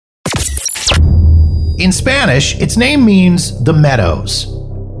In Spanish, its name means the Meadows.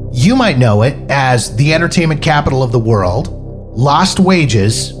 You might know it as the entertainment capital of the world, Lost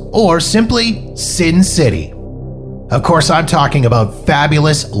Wages, or simply Sin City. Of course, I'm talking about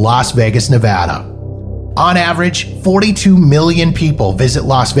fabulous Las Vegas, Nevada. On average, 42 million people visit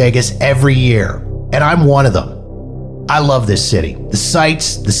Las Vegas every year, and I'm one of them. I love this city. The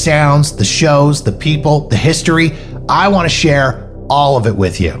sights, the sounds, the shows, the people, the history. I want to share all of it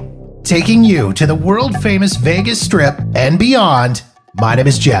with you. Taking you to the world-famous Vegas Strip and beyond, my name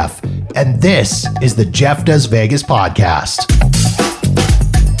is Jeff, and this is the Jeff Does Vegas podcast.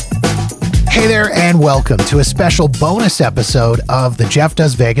 Hey there, and welcome to a special bonus episode of the Jeff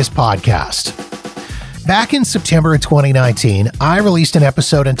Does Vegas podcast. Back in September of 2019, I released an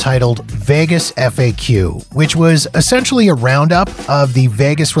episode entitled Vegas FAQ, which was essentially a roundup of the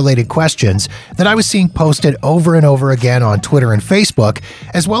Vegas-related questions that I was seeing posted over and over again on Twitter and Facebook,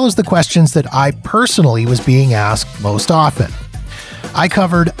 as well as the questions that I personally was being asked most often. I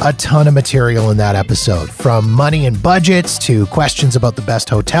covered a ton of material in that episode, from money and budgets to questions about the best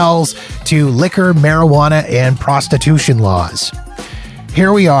hotels to liquor, marijuana, and prostitution laws.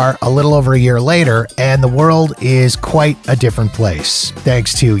 Here we are a little over a year later, and the world is quite a different place,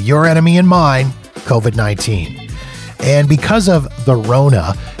 thanks to your enemy and mine, COVID-19. And because of the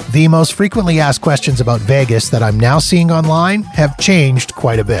Rona, the most frequently asked questions about Vegas that I'm now seeing online have changed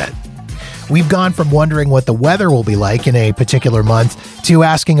quite a bit. We've gone from wondering what the weather will be like in a particular month to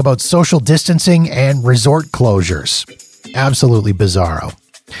asking about social distancing and resort closures. Absolutely bizarro.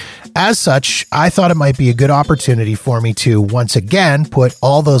 As such, I thought it might be a good opportunity for me to once again put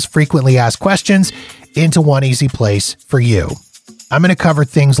all those frequently asked questions into one easy place for you. I'm going to cover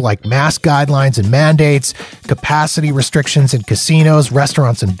things like mask guidelines and mandates, capacity restrictions in casinos,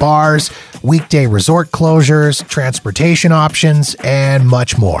 restaurants, and bars, weekday resort closures, transportation options, and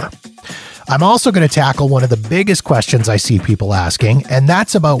much more. I'm also going to tackle one of the biggest questions I see people asking, and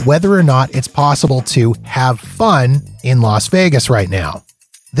that's about whether or not it's possible to have fun in Las Vegas right now.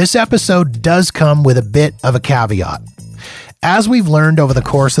 This episode does come with a bit of a caveat. As we've learned over the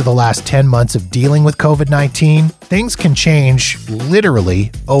course of the last 10 months of dealing with COVID-19, things can change literally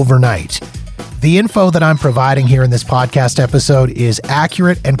overnight. The info that I'm providing here in this podcast episode is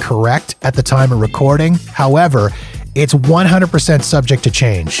accurate and correct at the time of recording. However, it's 100% subject to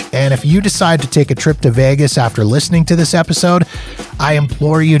change. And if you decide to take a trip to Vegas after listening to this episode, I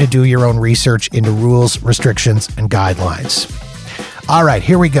implore you to do your own research into rules, restrictions, and guidelines. All right,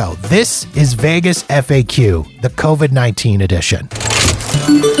 here we go. This is Vegas FAQ, the COVID-19 edition.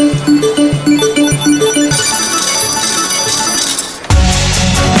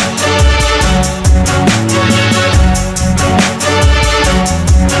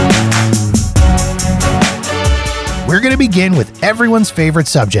 We're going to begin with everyone's favorite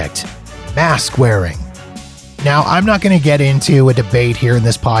subject, mask wearing. Now, I'm not going to get into a debate here in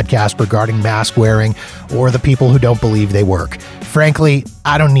this podcast regarding mask wearing or the people who don't believe they work. Frankly,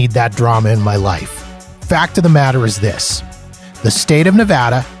 I don't need that drama in my life. Fact of the matter is this. The state of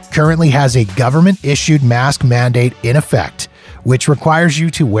Nevada currently has a government-issued mask mandate in effect, which requires you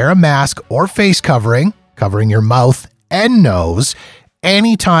to wear a mask or face covering, covering your mouth and nose,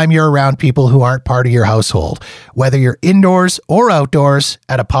 anytime you're around people who aren't part of your household, whether you're indoors or outdoors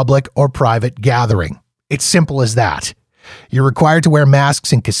at a public or private gathering. It's simple as that. You're required to wear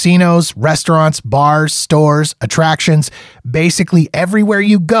masks in casinos, restaurants, bars, stores, attractions. Basically, everywhere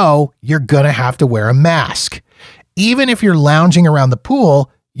you go, you're going to have to wear a mask. Even if you're lounging around the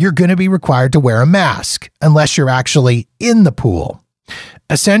pool, you're going to be required to wear a mask, unless you're actually in the pool.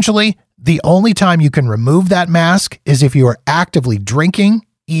 Essentially, the only time you can remove that mask is if you are actively drinking,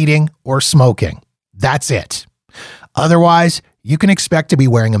 eating, or smoking. That's it. Otherwise, you can expect to be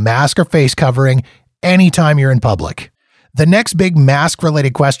wearing a mask or face covering anytime you're in public. The next big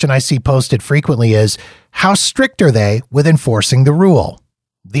mask-related question I see posted frequently is, how strict are they with enforcing the rule?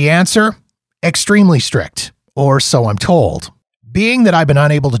 The answer? Extremely strict, or so I'm told. Being that I've been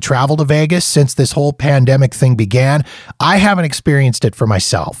unable to travel to Vegas since this whole pandemic thing began, I haven't experienced it for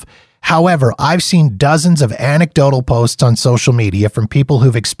myself. However, I've seen dozens of anecdotal posts on social media from people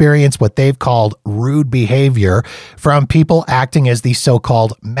who've experienced what they've called rude behavior from people acting as the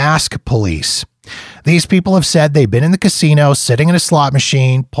so-called mask police. These people have said they've been in the casino, sitting in a slot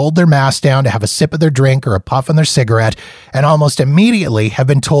machine, pulled their mask down to have a sip of their drink or a puff on their cigarette, and almost immediately have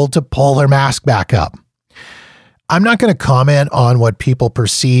been told to pull their mask back up. I'm not going to comment on what people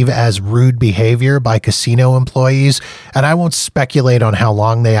perceive as rude behavior by casino employees, and I won't speculate on how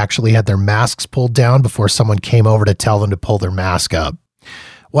long they actually had their masks pulled down before someone came over to tell them to pull their mask up.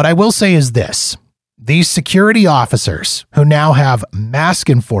 What I will say is this. These security officers, who now have mask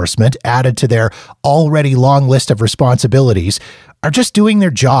enforcement added to their already long list of responsibilities, are just doing their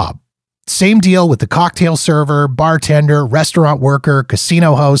job. Same deal with the cocktail server, bartender, restaurant worker,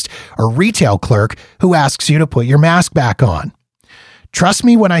 casino host, or retail clerk who asks you to put your mask back on. Trust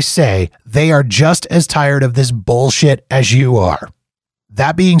me when I say they are just as tired of this bullshit as you are.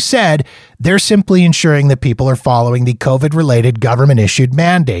 That being said, they're simply ensuring that people are following the COVID-related government-issued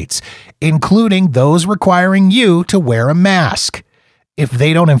mandates, including those requiring you to wear a mask. If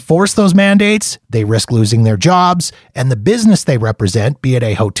they don't enforce those mandates, they risk losing their jobs, and the business they represent, be it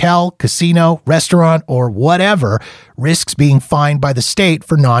a hotel, casino, restaurant, or whatever, risks being fined by the state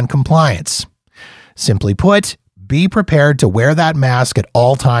for non-compliance. Simply put, be prepared to wear that mask at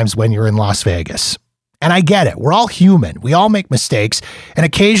all times when you're in Las Vegas. And I get it. We're all human. We all make mistakes, and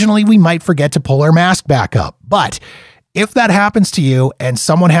occasionally we might forget to pull our mask back up. But if that happens to you and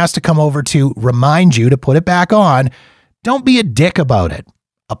someone has to come over to remind you to put it back on, don't be a dick about it.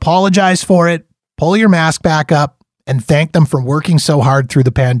 Apologize for it, pull your mask back up, and thank them for working so hard through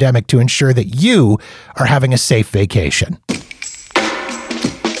the pandemic to ensure that you are having a safe vacation.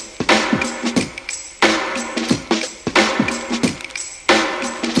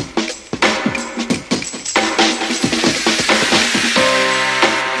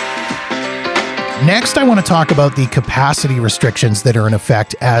 Next, I want to talk about the capacity restrictions that are in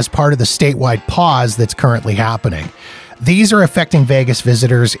effect as part of the statewide pause that's currently happening. These are affecting Vegas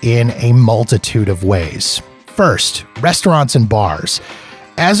visitors in a multitude of ways. First, restaurants and bars.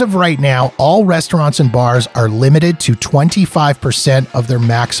 As of right now, all restaurants and bars are limited to 25% of their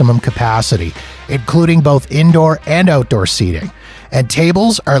maximum capacity, including both indoor and outdoor seating. And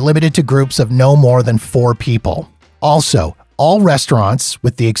tables are limited to groups of no more than 4 people. Also, all restaurants,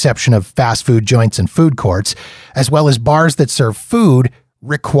 with the exception of fast food joints and food courts, as well as bars that serve food,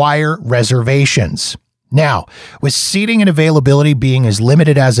 require reservations. Now, with seating and availability being as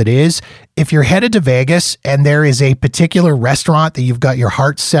limited as it is, if you're headed to Vegas and there is a particular restaurant that you've got your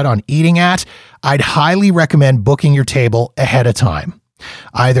heart set on eating at, I'd highly recommend booking your table ahead of time.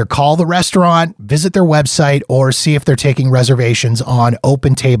 Either call the restaurant, visit their website, or see if they're taking reservations on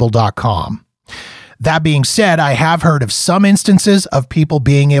opentable.com. That being said, I have heard of some instances of people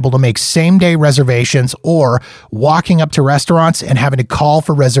being able to make same-day reservations or walking up to restaurants and having to call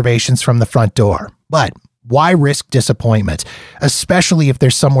for reservations from the front door. But why risk disappointment, especially if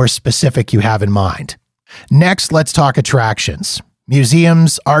there's somewhere specific you have in mind? Next, let's talk attractions.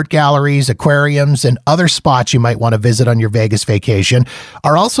 Museums, art galleries, aquariums, and other spots you might want to visit on your Vegas vacation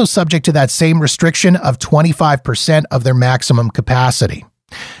are also subject to that same restriction of 25% of their maximum capacity.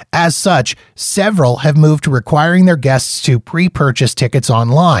 As such, several have moved to requiring their guests to pre-purchase tickets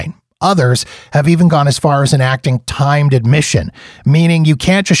online. Others have even gone as far as enacting timed admission, meaning you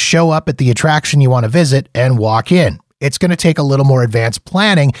can't just show up at the attraction you want to visit and walk in. It's going to take a little more advanced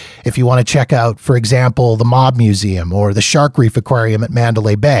planning if you want to check out, for example, the Mob Museum or the Shark Reef Aquarium at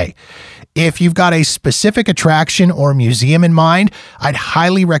Mandalay Bay. If you've got a specific attraction or museum in mind, I'd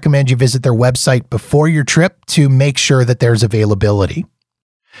highly recommend you visit their website before your trip to make sure that there's availability.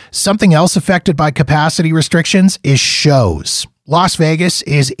 Something else affected by capacity restrictions is shows. Las Vegas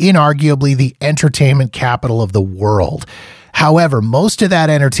is inarguably the entertainment capital of the world. However, most of that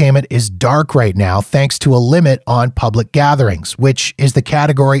entertainment is dark right now thanks to a limit on public gatherings, which is the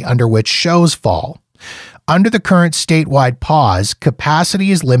category under which shows fall. Under the current statewide pause,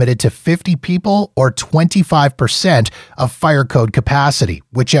 capacity is limited to 50 people or 25% of fire code capacity,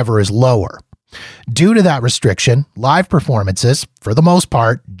 whichever is lower. Due to that restriction, live performances, for the most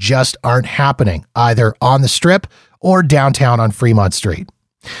part, just aren't happening, either on the Strip or downtown on Fremont Street.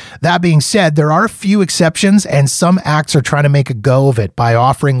 That being said, there are a few exceptions, and some acts are trying to make a go of it by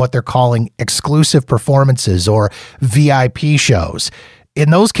offering what they're calling exclusive performances or VIP shows. In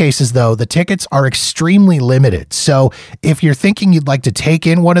those cases, though, the tickets are extremely limited. So if you're thinking you'd like to take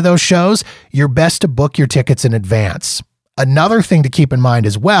in one of those shows, you're best to book your tickets in advance. Another thing to keep in mind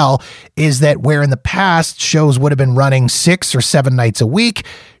as well is that where in the past shows would have been running 6 or 7 nights a week,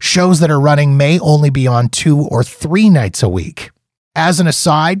 shows that are running may only be on 2 or 3 nights a week. As an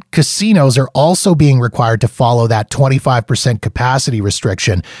aside, casinos are also being required to follow that 25% capacity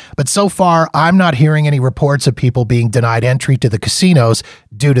restriction, but so far I'm not hearing any reports of people being denied entry to the casinos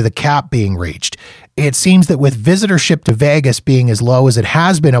due to the cap being reached. It seems that with visitorship to Vegas being as low as it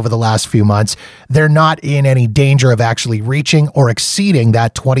has been over the last few months, they're not in any danger of actually reaching or exceeding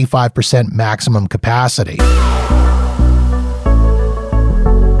that 25% maximum capacity.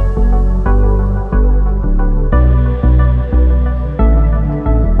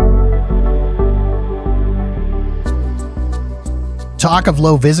 Talk of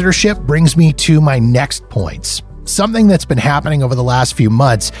low visitorship brings me to my next points. Something that's been happening over the last few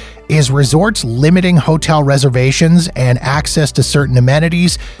months is resorts limiting hotel reservations and access to certain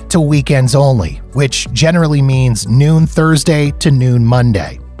amenities to weekends only, which generally means noon Thursday to noon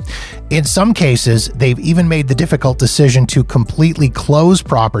Monday. In some cases, they've even made the difficult decision to completely close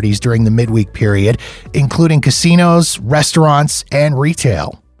properties during the midweek period, including casinos, restaurants, and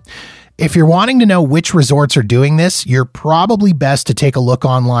retail. If you're wanting to know which resorts are doing this, you're probably best to take a look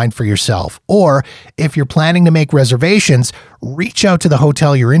online for yourself. Or if you're planning to make reservations, reach out to the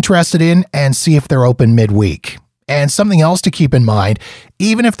hotel you're interested in and see if they're open midweek. And something else to keep in mind,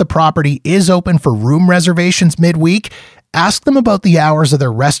 even if the property is open for room reservations midweek, ask them about the hours of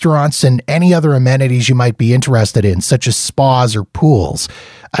their restaurants and any other amenities you might be interested in, such as spas or pools.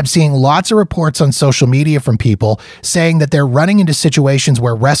 I'm seeing lots of reports on social media from people saying that they're running into situations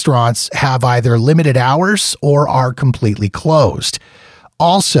where restaurants have either limited hours or are completely closed.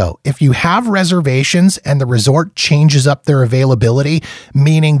 Also, if you have reservations and the resort changes up their availability,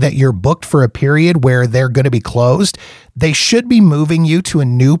 meaning that you're booked for a period where they're going to be closed, they should be moving you to a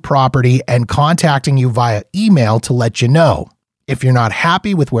new property and contacting you via email to let you know. If you're not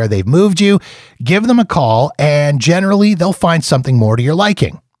happy with where they've moved you, give them a call and generally they'll find something more to your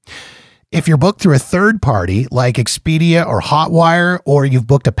liking. If you're booked through a third party like Expedia or Hotwire, or you've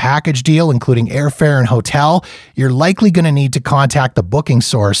booked a package deal including airfare and hotel, you're likely going to need to contact the booking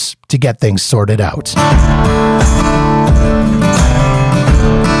source to get things sorted out.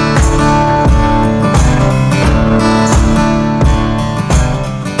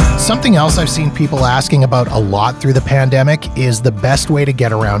 Something else I've seen people asking about a lot through the pandemic is the best way to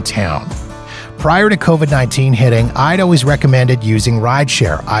get around town. Prior to COVID-19 hitting, I'd always recommended using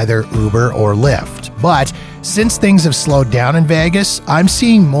rideshare, either Uber or Lyft. But since things have slowed down in Vegas, I'm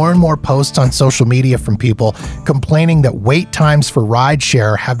seeing more and more posts on social media from people complaining that wait times for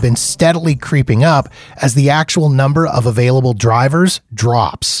rideshare have been steadily creeping up as the actual number of available drivers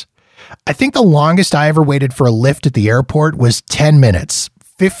drops. I think the longest I ever waited for a Lyft at the airport was 10 minutes.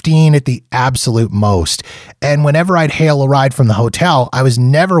 15 at the absolute most. And whenever I'd hail a ride from the hotel, I was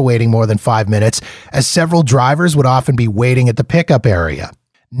never waiting more than 5 minutes, as several drivers would often be waiting at the pickup area.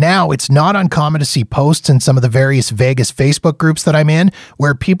 Now, it's not uncommon to see posts in some of the various Vegas Facebook groups that I'm in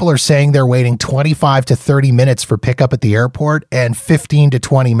where people are saying they're waiting 25 to 30 minutes for pickup at the airport and 15 to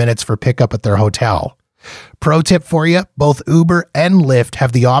 20 minutes for pickup at their hotel. Pro tip for you, both Uber and Lyft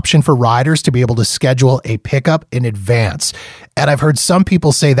have the option for riders to be able to schedule a pickup in advance. And I've heard some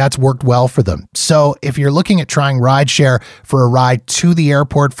people say that's worked well for them. So if you're looking at trying rideshare for a ride to the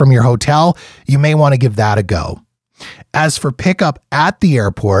airport from your hotel, you may want to give that a go. As for pickup at the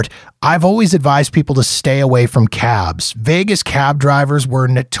airport, I've always advised people to stay away from cabs. Vegas cab drivers were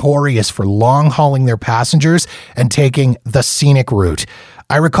notorious for long hauling their passengers and taking the scenic route.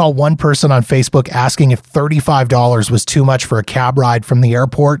 I recall one person on Facebook asking if $35 was too much for a cab ride from the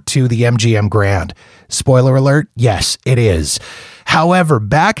airport to the MGM Grand. Spoiler alert, yes, it is. However,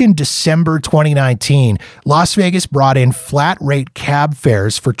 back in December 2019, Las Vegas brought in flat rate cab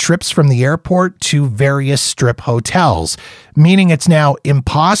fares for trips from the airport to various strip hotels, meaning it's now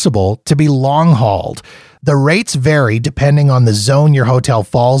impossible to be long hauled. The rates vary depending on the zone your hotel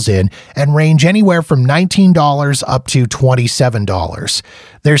falls in and range anywhere from $19 up to $27.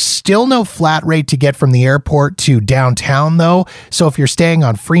 There's still no flat rate to get from the airport to downtown though, so if you're staying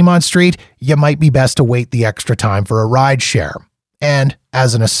on Fremont Street, you might be best to wait the extra time for a rideshare. And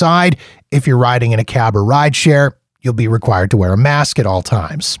as an aside, if you're riding in a cab or rideshare, you'll be required to wear a mask at all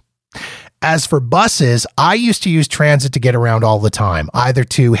times. As for buses, I used to use transit to get around all the time, either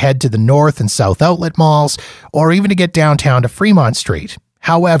to head to the North and South outlet malls or even to get downtown to Fremont Street.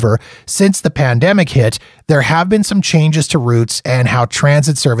 However, since the pandemic hit, there have been some changes to routes and how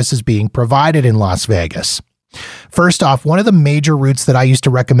transit service is being provided in Las Vegas. First off, one of the major routes that I used to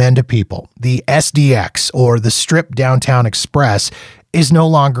recommend to people, the SDX or the Strip Downtown Express, is no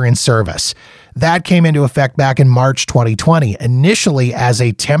longer in service. That came into effect back in March 2020, initially as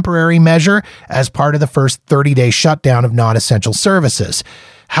a temporary measure as part of the first 30-day shutdown of non-essential services.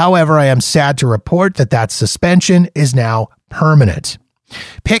 However, I am sad to report that that suspension is now permanent.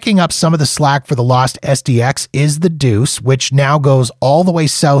 Picking up some of the slack for the lost SDX is the Deuce, which now goes all the way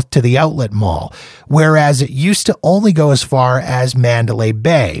south to the Outlet Mall, whereas it used to only go as far as Mandalay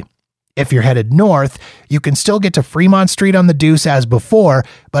Bay. If you're headed north, you can still get to Fremont Street on the Deuce as before,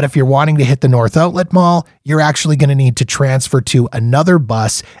 but if you're wanting to hit the North Outlet Mall, you're actually going to need to transfer to another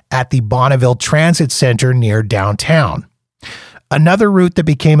bus at the Bonneville Transit Center near downtown. Another route that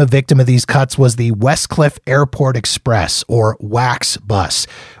became a victim of these cuts was the Westcliff Airport Express, or WAX bus,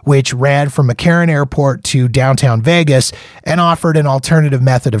 which ran from McCarran Airport to downtown Vegas and offered an alternative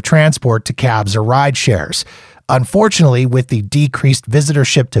method of transport to cabs or ride shares. Unfortunately, with the decreased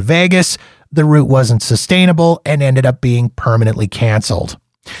visitorship to Vegas, the route wasn't sustainable and ended up being permanently canceled.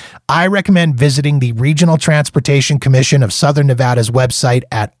 I recommend visiting the Regional Transportation Commission of Southern Nevada's website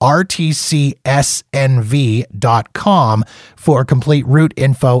at rtcsnv.com for complete route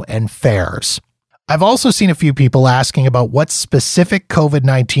info and fares. I've also seen a few people asking about what specific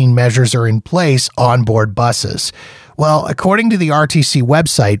COVID-19 measures are in place on board buses. Well, according to the RTC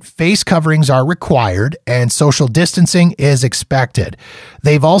website, face coverings are required and social distancing is expected.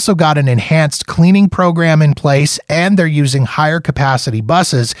 They've also got an enhanced cleaning program in place, and they're using higher capacity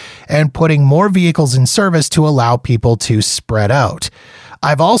buses and putting more vehicles in service to allow people to spread out.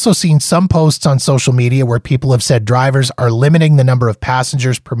 I've also seen some posts on social media where people have said drivers are limiting the number of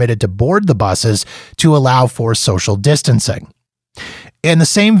passengers permitted to board the buses to allow for social distancing. In the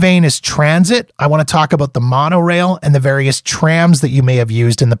same vein as transit, I want to talk about the monorail and the various trams that you may have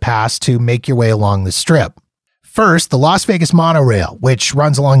used in the past to make your way along the strip. First, the Las Vegas monorail, which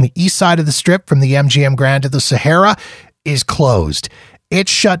runs along the east side of the strip from the MGM Grand to the Sahara, is closed. It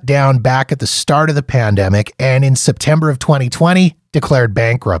shut down back at the start of the pandemic and in September of 2020 declared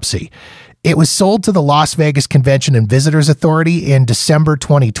bankruptcy. It was sold to the Las Vegas Convention and Visitors Authority in December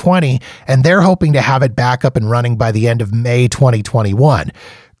 2020, and they're hoping to have it back up and running by the end of May 2021.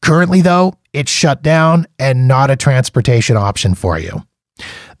 Currently, though, it's shut down and not a transportation option for you.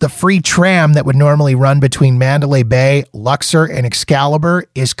 The free tram that would normally run between Mandalay Bay, Luxor, and Excalibur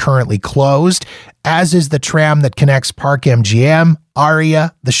is currently closed, as is the tram that connects Park MGM,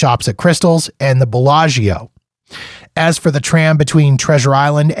 Aria, the Shops at Crystals, and the Bellagio. As for the tram between Treasure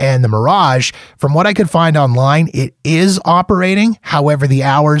Island and the Mirage, from what I could find online, it is operating. However, the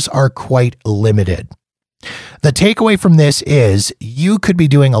hours are quite limited. The takeaway from this is you could be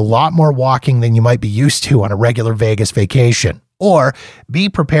doing a lot more walking than you might be used to on a regular Vegas vacation, or be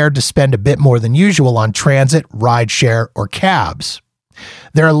prepared to spend a bit more than usual on transit, rideshare, or cabs.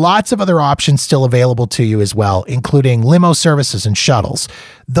 There are lots of other options still available to you as well, including limo services and shuttles.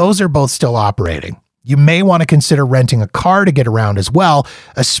 Those are both still operating. You may want to consider renting a car to get around as well,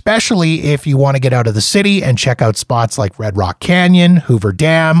 especially if you want to get out of the city and check out spots like Red Rock Canyon, Hoover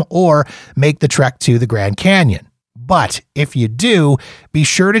Dam, or make the trek to the Grand Canyon. But if you do, be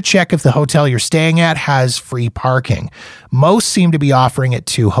sure to check if the hotel you're staying at has free parking. Most seem to be offering it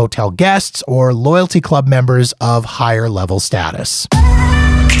to hotel guests or loyalty club members of higher level status.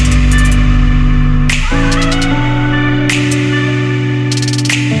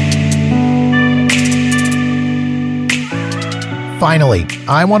 Finally,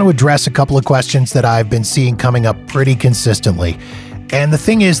 I want to address a couple of questions that I've been seeing coming up pretty consistently. And the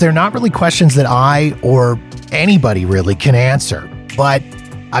thing is, they're not really questions that I or anybody really can answer, but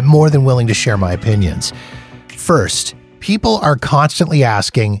I'm more than willing to share my opinions. First, people are constantly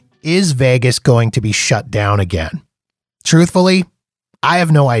asking, is Vegas going to be shut down again? Truthfully, I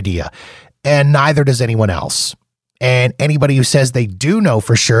have no idea, and neither does anyone else. And anybody who says they do know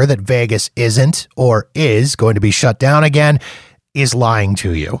for sure that Vegas isn't or is going to be shut down again is lying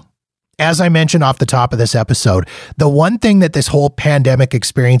to you. As I mentioned off the top of this episode, the one thing that this whole pandemic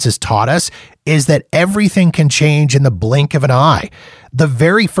experience has taught us is that everything can change in the blink of an eye. The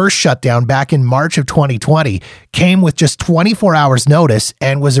very first shutdown back in March of 2020 came with just 24 hours notice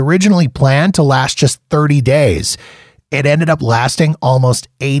and was originally planned to last just 30 days. It ended up lasting almost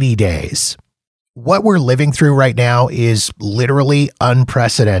 80 days. What we're living through right now is literally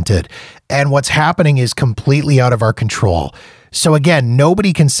unprecedented, and what's happening is completely out of our control. So again,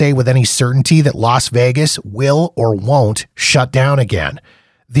 nobody can say with any certainty that Las Vegas will or won't shut down again.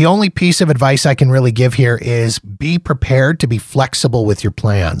 The only piece of advice I can really give here is be prepared to be flexible with your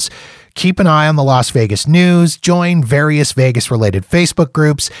plans. Keep an eye on the Las Vegas news, join various Vegas-related Facebook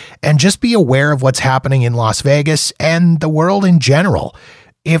groups, and just be aware of what's happening in Las Vegas and the world in general.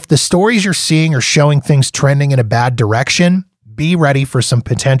 If the stories you're seeing are showing things trending in a bad direction, be ready for some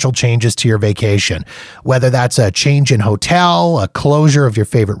potential changes to your vacation, whether that's a change in hotel, a closure of your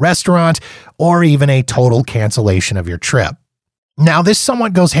favorite restaurant, or even a total cancellation of your trip. Now, this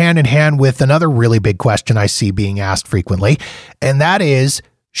somewhat goes hand in hand with another really big question I see being asked frequently, and that is,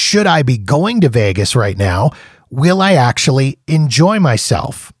 should I be going to Vegas right now? Will I actually enjoy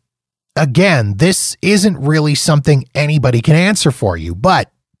myself? Again, this isn't really something anybody can answer for you,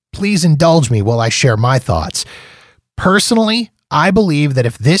 but please indulge me while I share my thoughts. Personally, I believe that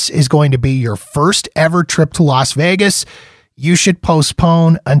if this is going to be your first ever trip to Las Vegas, you should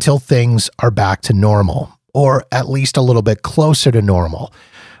postpone until things are back to normal. or at least a little bit closer to normal.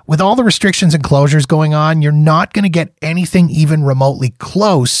 With all the restrictions and closures going on, you're not going to get anything even remotely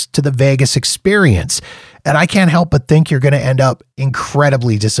close to the Vegas experience. And I can't help but think you're going to end up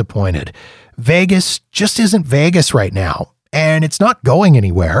incredibly disappointed. Vegas just isn't Vegas right now. And it's not going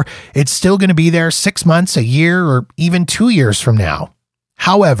anywhere. It's still going to be there 6 months, a year, or even 2 years from now.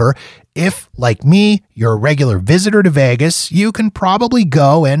 However, if, like me, you're a regular visitor to Vegas, you can probably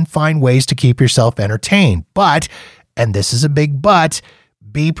go and find ways to keep yourself entertained. But, and this is a big but,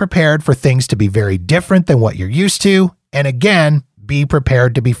 be prepared for things to be very different than what you're used to. And again, be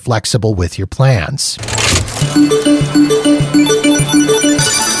prepared to be flexible with your plans.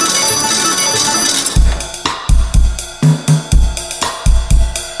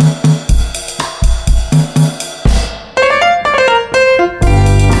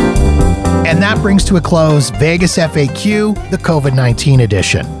 And that brings to a close Vegas FAQ, the COVID-19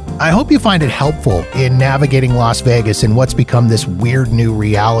 edition. I hope you find it helpful in navigating Las Vegas in what's become this weird new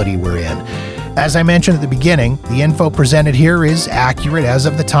reality we're in. As I mentioned at the beginning, the info presented here is accurate as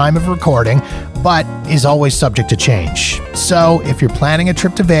of the time of recording, but is always subject to change. So if you're planning a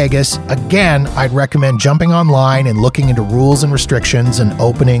trip to Vegas, again, I'd recommend jumping online and looking into rules and restrictions and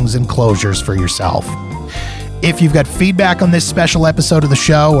openings and closures for yourself. If you've got feedback on this special episode of the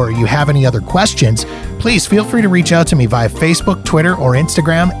show or you have any other questions, please feel free to reach out to me via Facebook, Twitter, or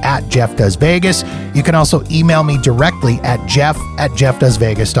Instagram at Jeff Does Vegas. You can also email me directly at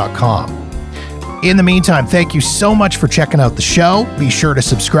jeff@jeffdoesvegas.com. In the meantime, thank you so much for checking out the show. Be sure to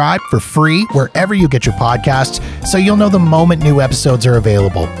subscribe for free wherever you get your podcasts so you'll know the moment new episodes are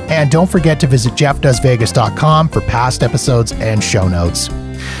available. And don't forget to visit jeffdoesvegas.com for past episodes and show notes.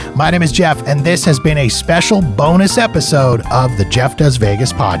 My name is Jeff, and this has been a special bonus episode of the Jeff Does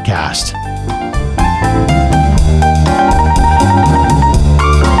Vegas podcast.